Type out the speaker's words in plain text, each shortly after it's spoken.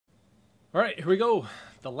All right, here we go.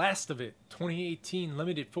 The last of it. 2018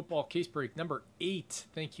 Limited Football Case Break number 8.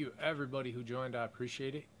 Thank you, everybody who joined. I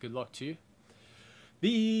appreciate it. Good luck to you.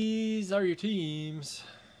 These are your teams.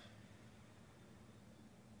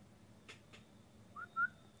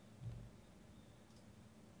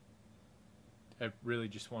 I really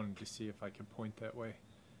just wanted to see if I could point that way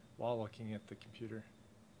while looking at the computer,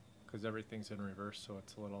 because everything's in reverse, so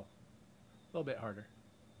it's a little bit harder.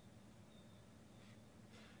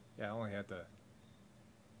 Yeah, I only had to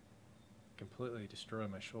completely destroy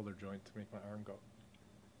my shoulder joint to make my arm go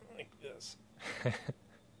like this.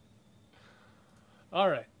 All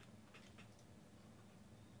right.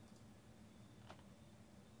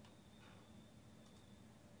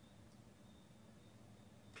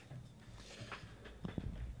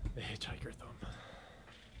 The hitchhiker thumb.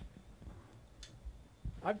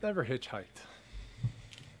 I've never hitchhiked.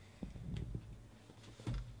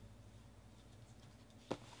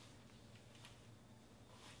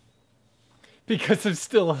 Because I'm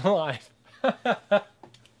still alive. I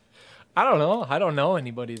don't know. I don't know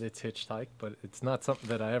anybody that's hitchhiked, but it's not something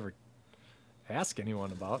that I ever ask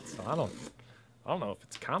anyone about. So I don't know if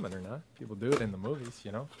it's common or not. People do it in the movies,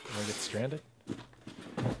 you know, when they get stranded.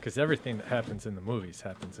 Because everything that happens in the movies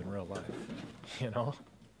happens in real life, you know.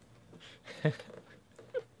 The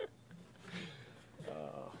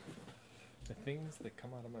things that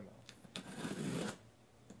come out of my mouth.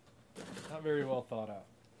 Not very well thought out.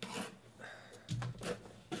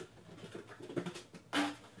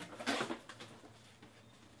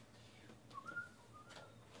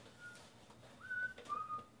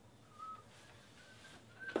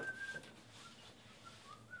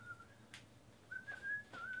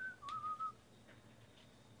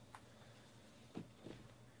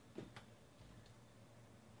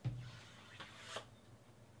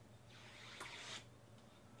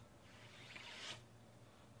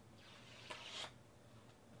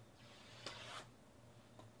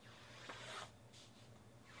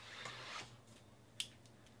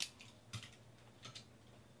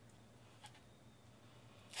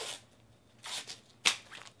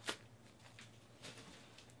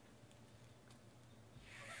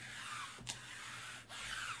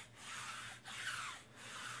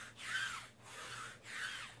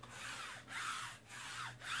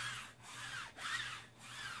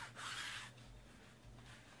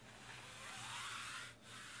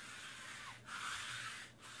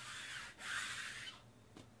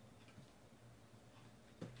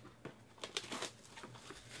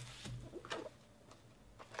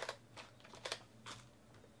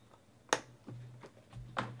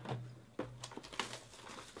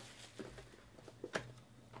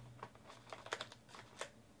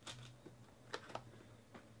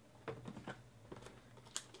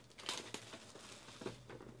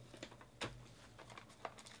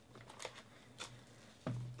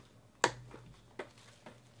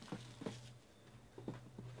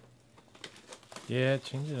 Yeah,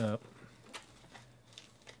 change it up.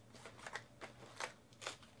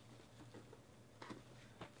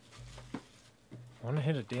 I want to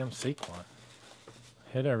hit a damn Saquon.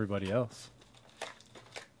 Hit everybody else.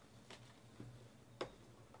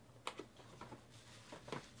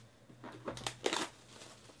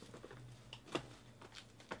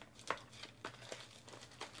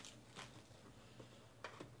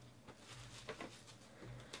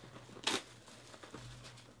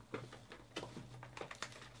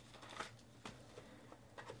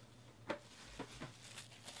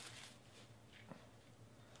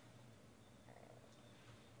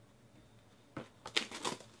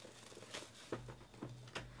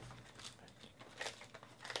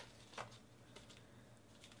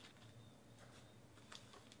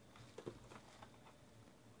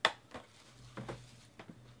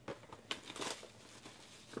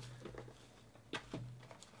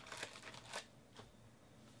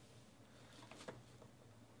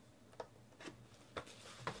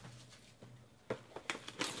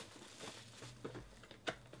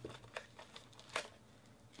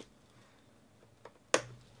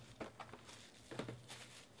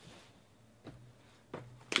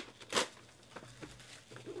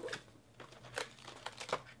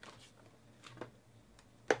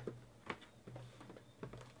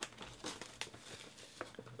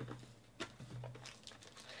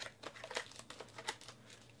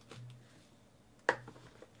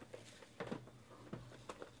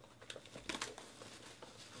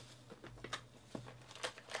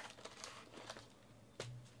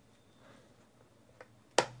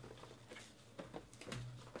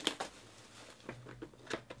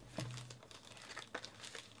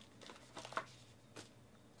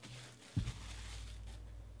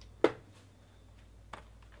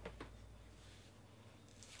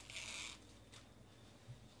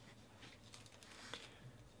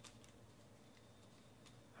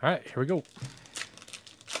 All right, here we go.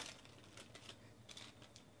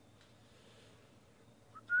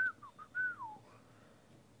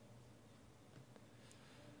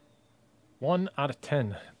 One out of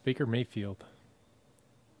 10, Baker Mayfield.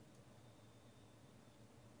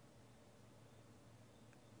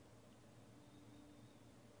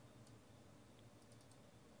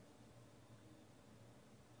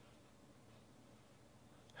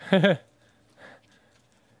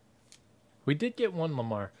 We did get one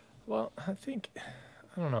Lamar. Well, I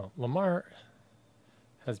don't know. Lamar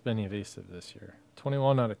has been evasive this year.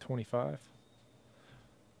 21 out of 25.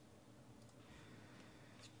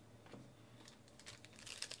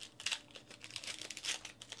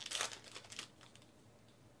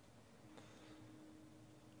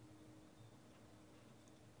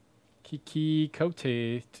 Kiki Cote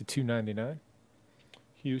to 299.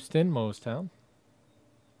 Houston, Mostown.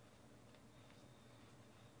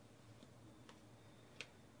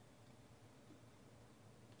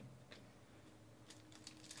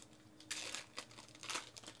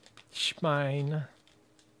 Schmine.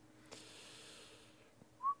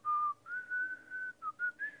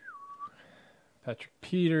 Patrick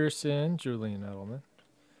Peterson, Julian Edelman.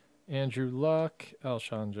 Andrew Luck,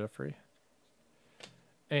 Alshon Jeffrey.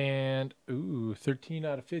 And, 13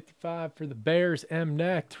 out of 55 for the Bears. M.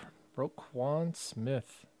 Necht. Roquan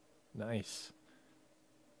Smith. Nice.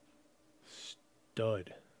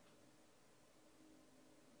 Stud.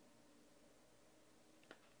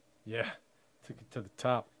 Yeah. Took it to the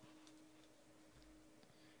top.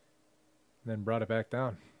 And then brought it back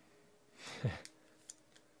down.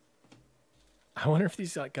 I wonder if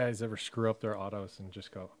these guys ever screw up their autos and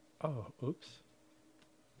just go, oh, oops.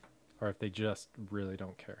 Or if they just really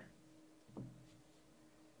don't care.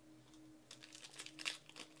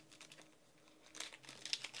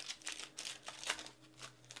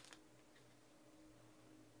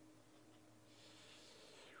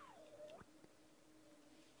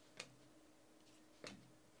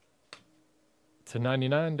 To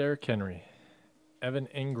 99, Derrick Henry. Evan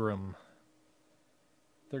Ingram.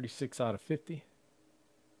 36 out of 50.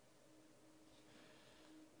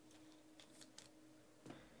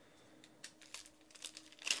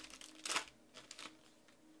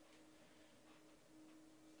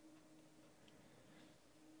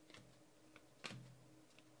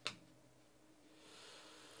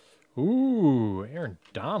 Ooh, Aaron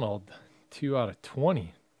Donald, 2 out of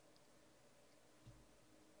 20.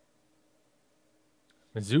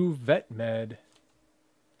 Mizzou Vet Med.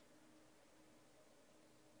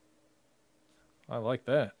 I like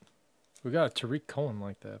that. We got a Tariq Cohen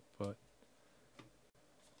like that, but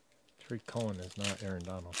Tariq Cohen is not Aaron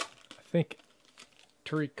Donald. I think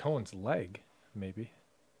Tariq Cohen's leg, maybe,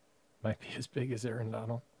 might be as big as Aaron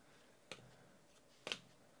Donald.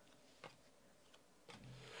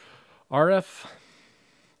 RF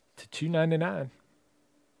to 299.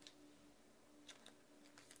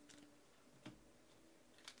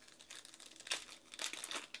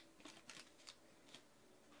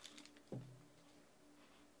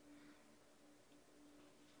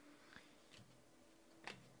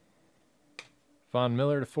 Von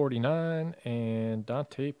Miller to 49 and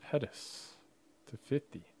Dante Pettis to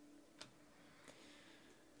 50.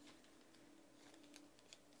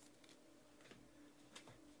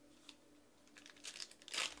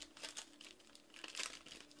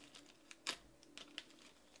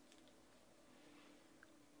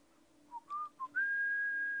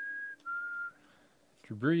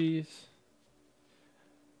 Drew Brees,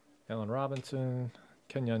 Allen Robinson,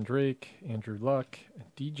 Kenyon Drake, Andrew Luck,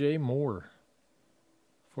 and DJ Moore.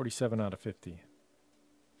 47 out of 50.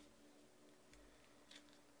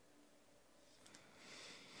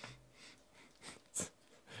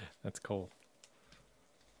 That's cool.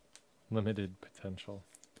 Limited potential.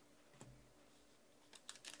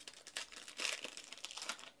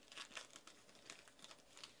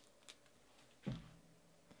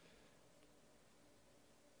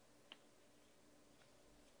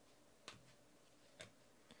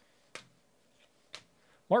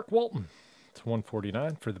 Mark Walton to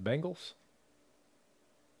 149 for the Bengals.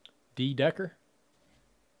 D. Decker.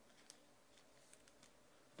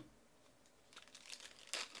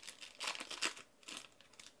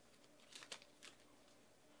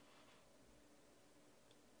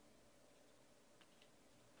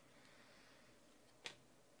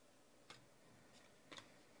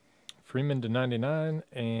 Freeman to 99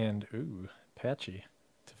 and Patchy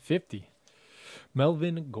to 50.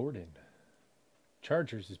 Melvin Gordon.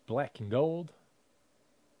 Chargers is black and gold.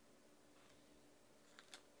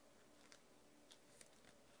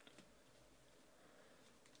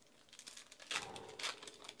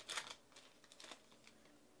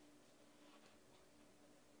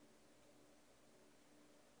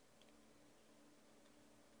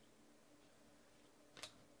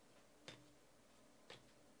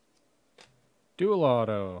 Dual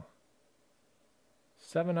auto.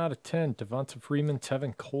 7 out of 10. Devonta Freeman,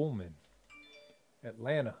 Tevin Coleman.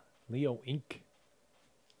 Atlanta. Leo Inc.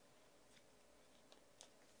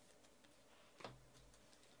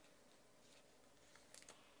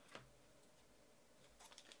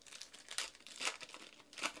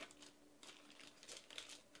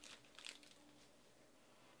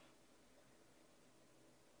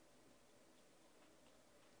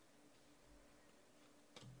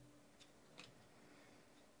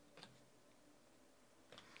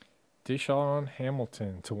 Deshaun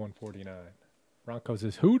Hamilton to 149. Broncos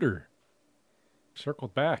is Hooter.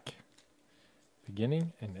 Circled back.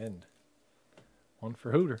 Beginning and end. One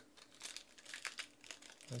for Hooter.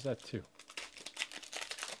 Where's that two?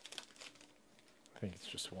 I think it's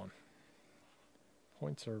just one.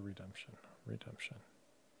 Points or redemption? Redemption.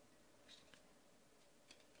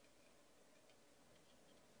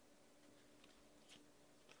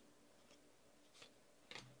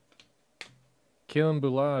 Kalen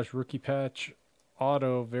Boulage, rookie patch,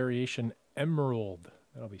 auto variation emerald.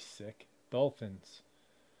 That'll be sick. Dolphins.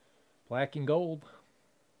 Black and gold.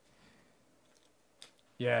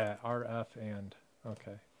 Yeah, RF and.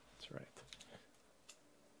 Okay, that's right.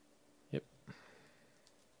 Yep.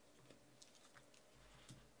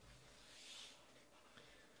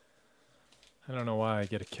 I don't know why I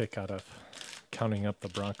get a kick out of counting up the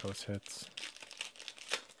Broncos hits.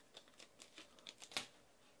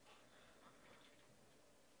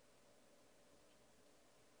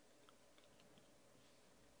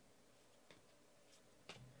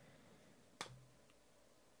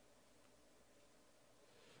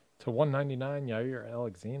 To 199, Yair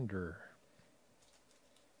Alexander.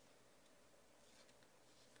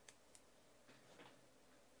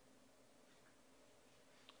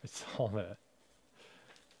 I saw that.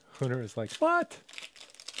 Hunter was like, what?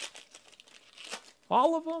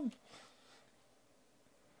 All of them?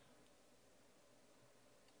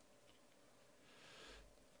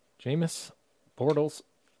 Jameis, Bortles,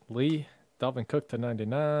 Lee, Dalvin Cook to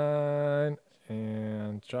 99,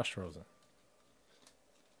 and Josh Rosen.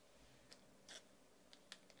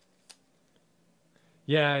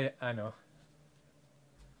 Yeah, I know.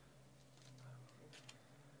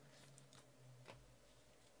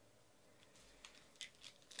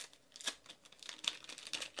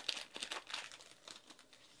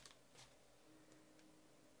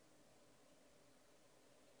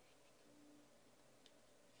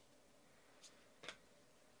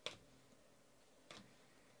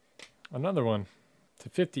 Another one. To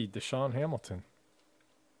 50, Deshaun Hamilton.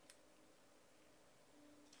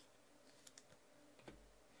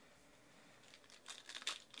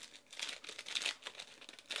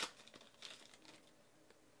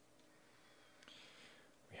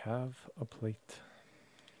 Have a plate.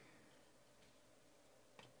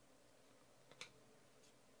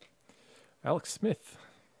 Alex Smith.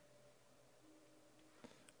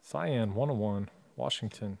 Cyan 101,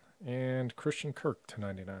 Washington, and Christian Kirk to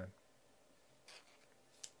 99.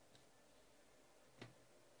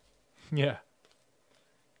 Yeah.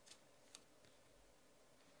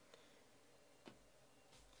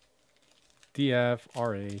 DF,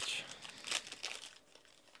 RH.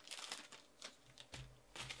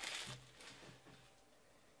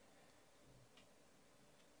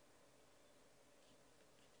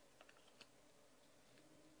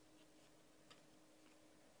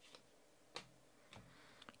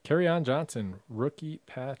 Kerryon Johnson, rookie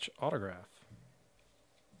patch autograph.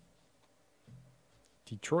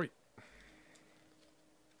 Detroit.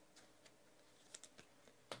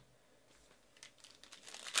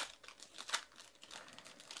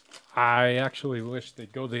 I actually wish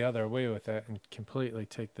they'd go the other way with that and completely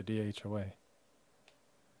take the DH away.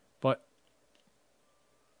 But,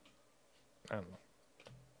 I don't know.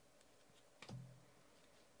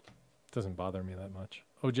 Doesn't bother me that much.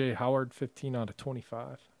 OJ Howard, 15 out of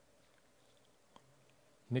 25.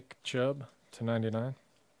 Nick Chubb to 99.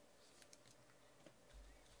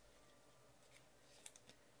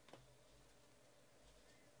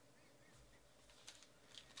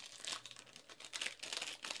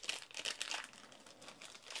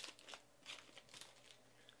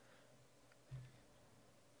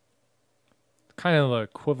 Kind of the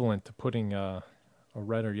equivalent to putting a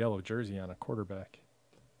red or yellow jersey on a quarterback.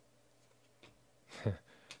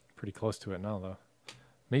 Pretty close to it now, though.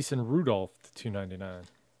 Mason Rudolph to 299.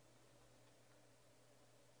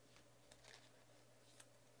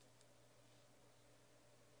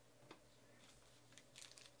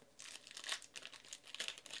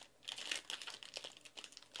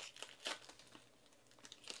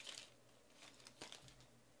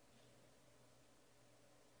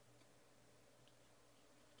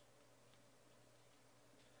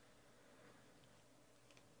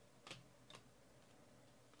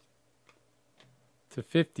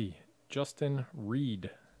 250, Justin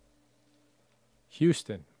Reed.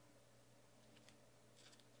 Houston.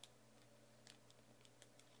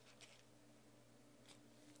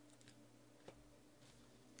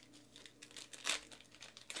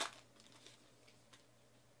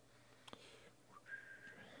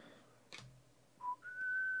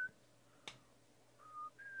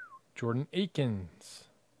 Jordan Akins.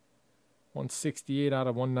 168 out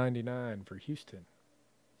of 199 for Houston.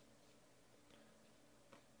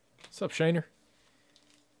 What's up, Shaner?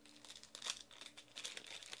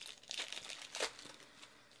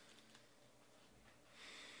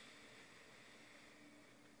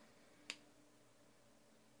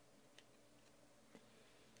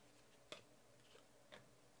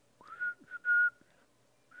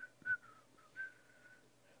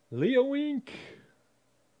 Leo Wink.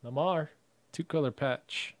 Lamar. 2-color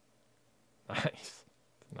patch. Nice. It's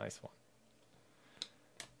a nice one.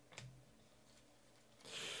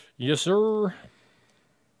 Yes, sir.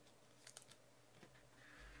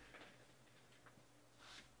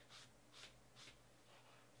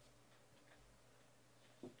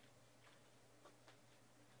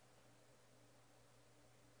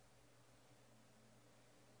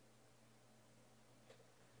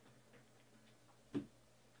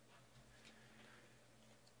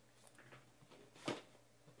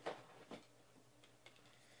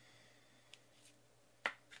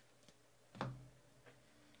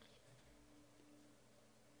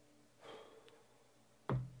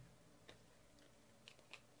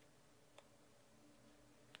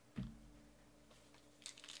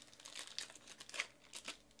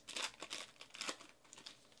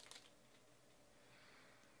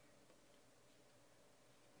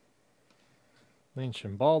 Lynch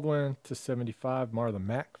and Baldwin to 75. Marlon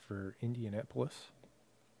Mack for Indianapolis.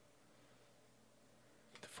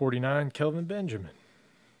 To 49. Kelvin Benjamin.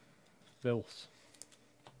 Bills.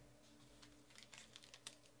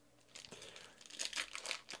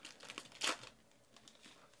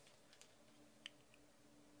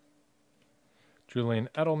 Julian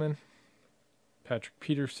Edelman. Patrick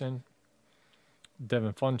Peterson.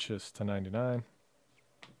 Devin Funchess to 99.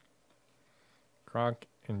 Gronk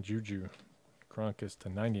and Juju. Gronk is to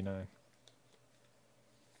 99.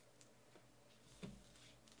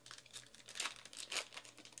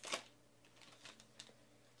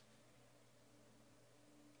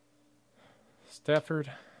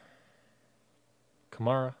 Stafford.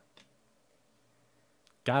 Kamara.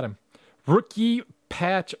 Got him. Rookie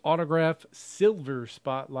patch autograph silver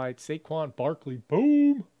spotlight. Saquon Barkley.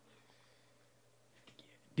 Boom.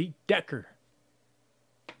 D. Decker.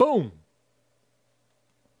 Boom.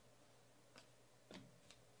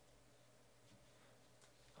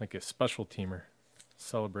 Like a special teamer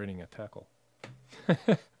celebrating a tackle.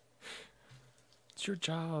 It's your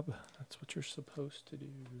job. That's what you're supposed to do.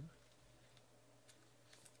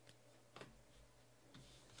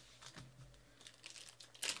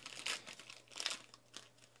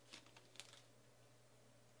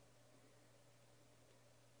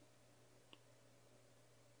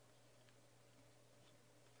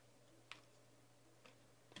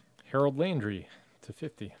 Harold Landry to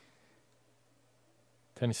 50.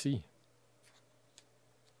 Tennessee.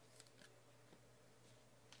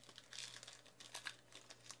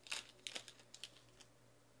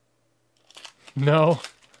 No.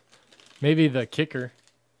 Maybe the kicker.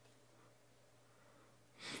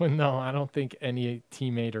 But no, I don't think any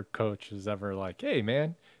teammate or coach is ever like, hey,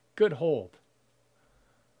 man, good hold.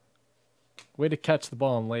 Way to catch the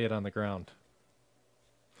ball and lay it on the ground.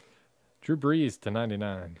 Drew Brees to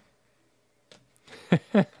 99.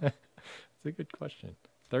 That's a good question.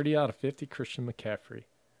 30 out of 50, Christian McCaffrey.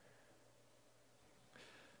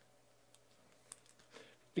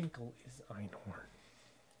 Finkel is Einhorn.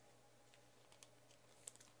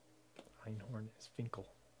 Einhorn is Finkel.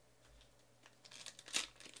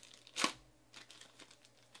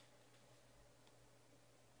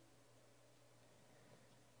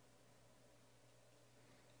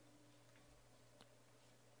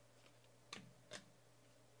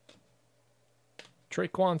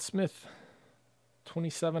 Traquan Smith.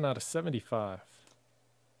 27 out of 75.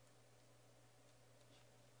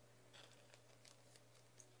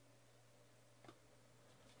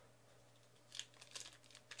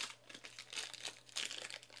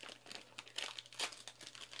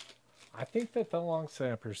 I think that the long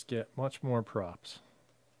snappers get much more props.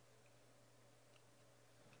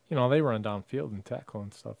 You know, they run downfield and tackle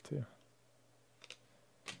and stuff too.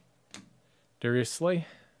 Darius Slay.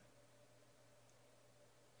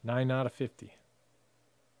 9 out of 50.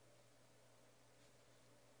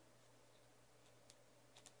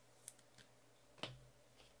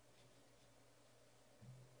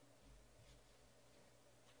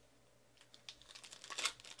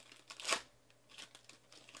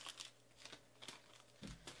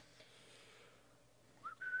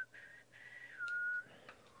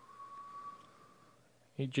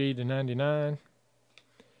 AJ to 99.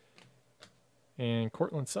 And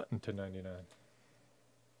Cortland Sutton to 99.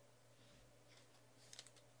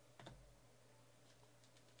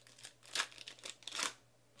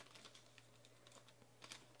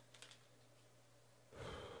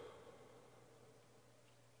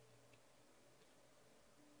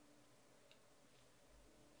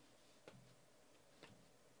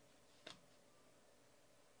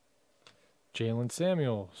 Jalen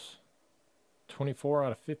Samuels, 24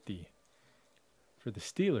 out of 50 for the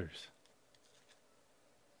Steelers.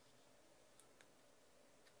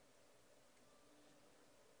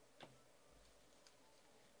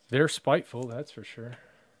 They're spiteful, that's for sure.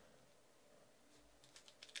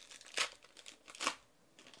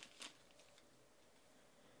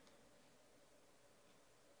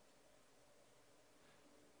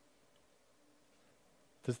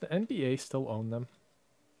 Does the NBA still own them?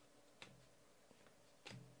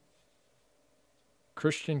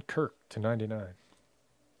 Christian Kirk to 99.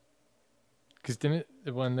 Because didn't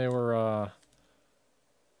it, when they were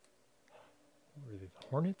they the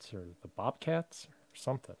Hornets or the Bobcats or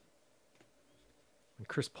something? When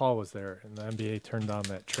Chris Paul was there and the NBA turned down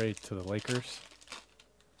that trade to the Lakers.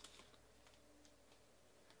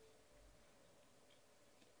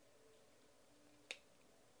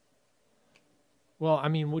 Well, I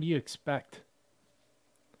mean, what do you expect?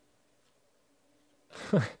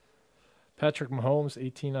 Patrick Mahomes,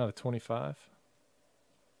 18 out of 25.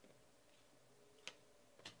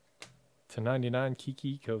 To 99,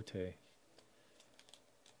 Kiki Kote.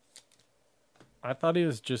 I thought he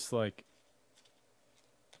was just like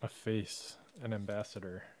a face, an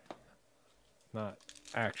ambassador, not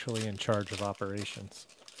actually in charge of operations.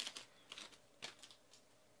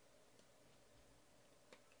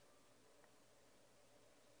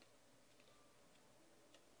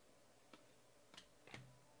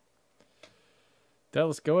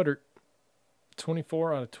 Dallas Goedert,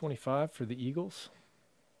 24 out of 25 for the Eagles.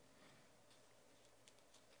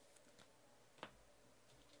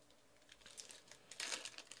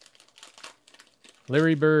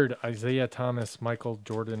 Larry Bird, Isaiah Thomas, Michael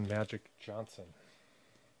Jordan, Magic Johnson.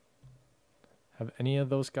 Have any of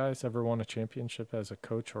those guys ever won a championship as a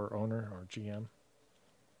coach or owner or GM?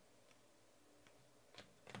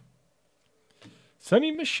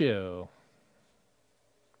 Sonny Michel.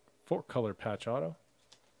 4-color patch auto.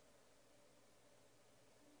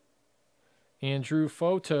 Andrew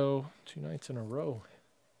Photo, 2 nights in a row.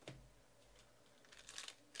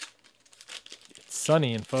 It's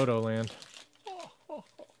sunny in Photo Land.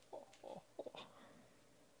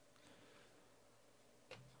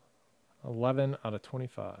 11 out of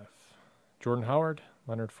 25. Jordan Howard,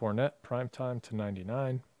 Leonard Fournette, primetime to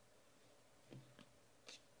 99.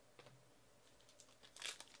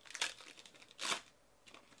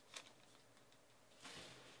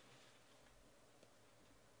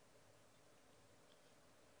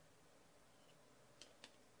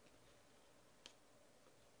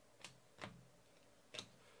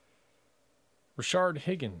 Rashard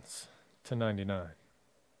Higgins to 99.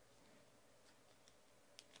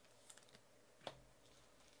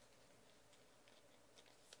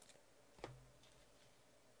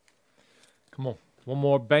 Come on. One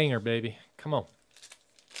more banger, baby. Come on.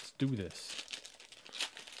 Let's do this.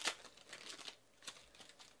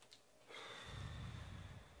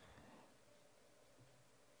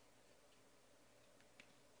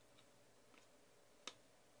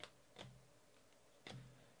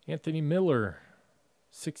 Anthony Miller,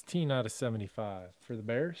 16 out of 75 for the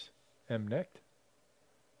Bears. M-necked.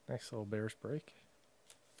 Nice little Bears break.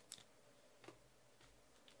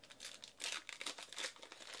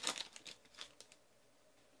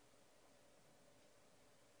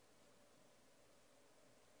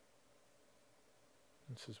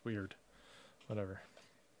 This is weird. Whatever.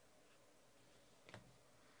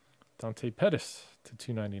 Dante Pettis to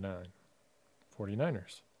 299.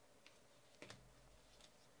 49ers.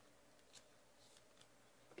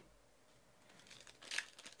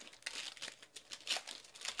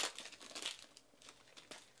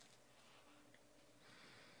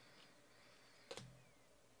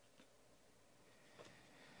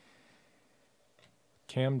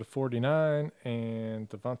 Cam to 49 and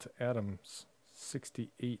Devonta Adams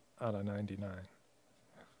 68 out of 99.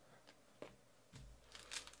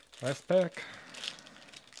 Last pack.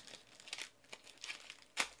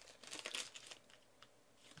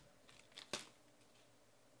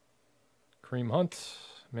 Kareem Hunt,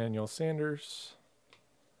 Emmanuel Sanders,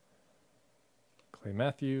 Clay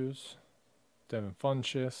Matthews, Devin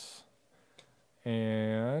Funchess,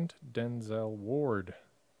 and Denzel Ward.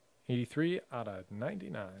 83 out of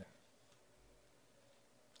 99.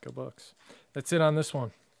 Go Bucks. That's it on this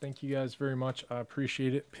one. Thank you guys very much. I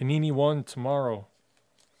appreciate it. Panini 1 tomorrow.